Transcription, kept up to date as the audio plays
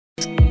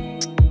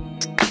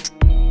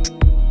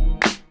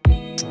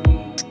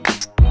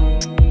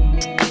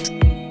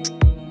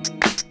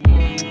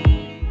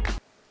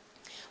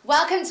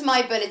Welcome to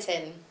my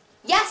bulletin.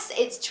 Yes,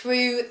 it's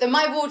true, the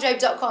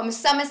mywardrobetv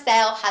summer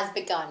sale has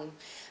begun.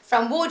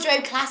 From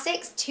wardrobe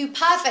classics to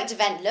perfect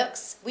event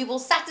looks, we will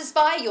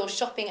satisfy your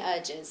shopping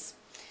urges.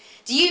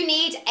 Do you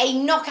need a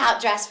knockout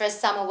dress for a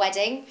summer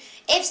wedding?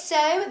 If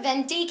so,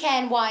 then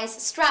DKNY's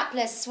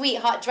strapless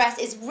sweetheart dress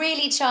is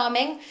really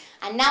charming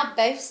and now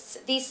boasts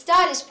the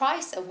stylish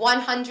price of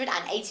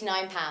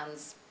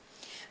 £189.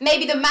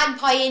 Maybe the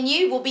magpie in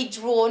you will be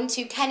drawn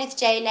to Kenneth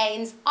J.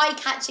 Lane's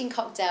eye-catching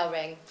cocktail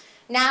ring,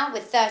 now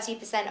with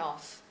 30%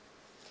 off.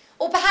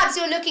 Or perhaps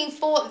you're looking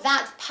for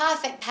that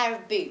perfect pair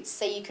of boots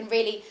so you can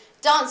really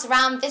dance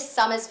around this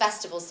summer's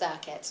festival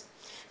circuit.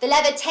 The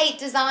leather Tate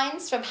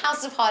designs from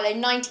House of Harlow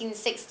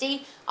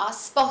 1960 are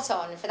spot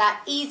on for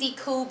that easy,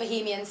 cool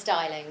bohemian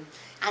styling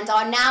and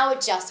are now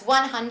just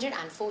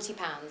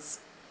 £140.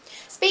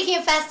 Speaking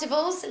of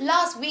festivals,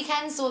 last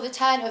weekend saw the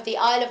turn of the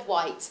Isle of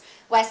Wight,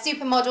 where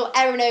supermodel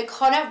Erin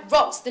O'Connor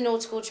rocked the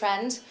nautical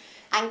trend,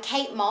 and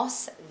Kate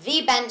Moss,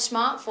 the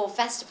benchmark for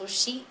festival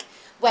chic,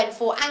 went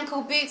for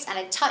ankle boots and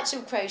a touch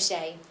of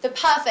crochet, the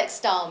perfect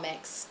style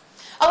mix.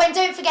 Oh, and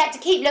don't forget to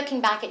keep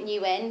looking back at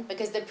New Inn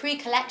because the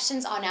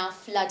pre-collections are now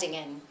flooding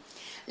in.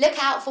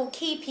 Look out for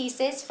key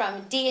pieces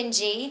from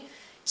D&G,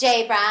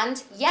 J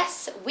Brand,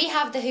 yes, we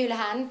have the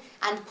Houlihan,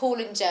 and Paul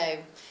 & Joe.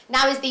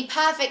 Now is the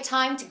perfect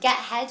time to get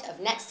ahead of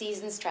next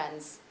season's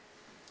trends.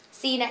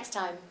 See you next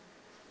time.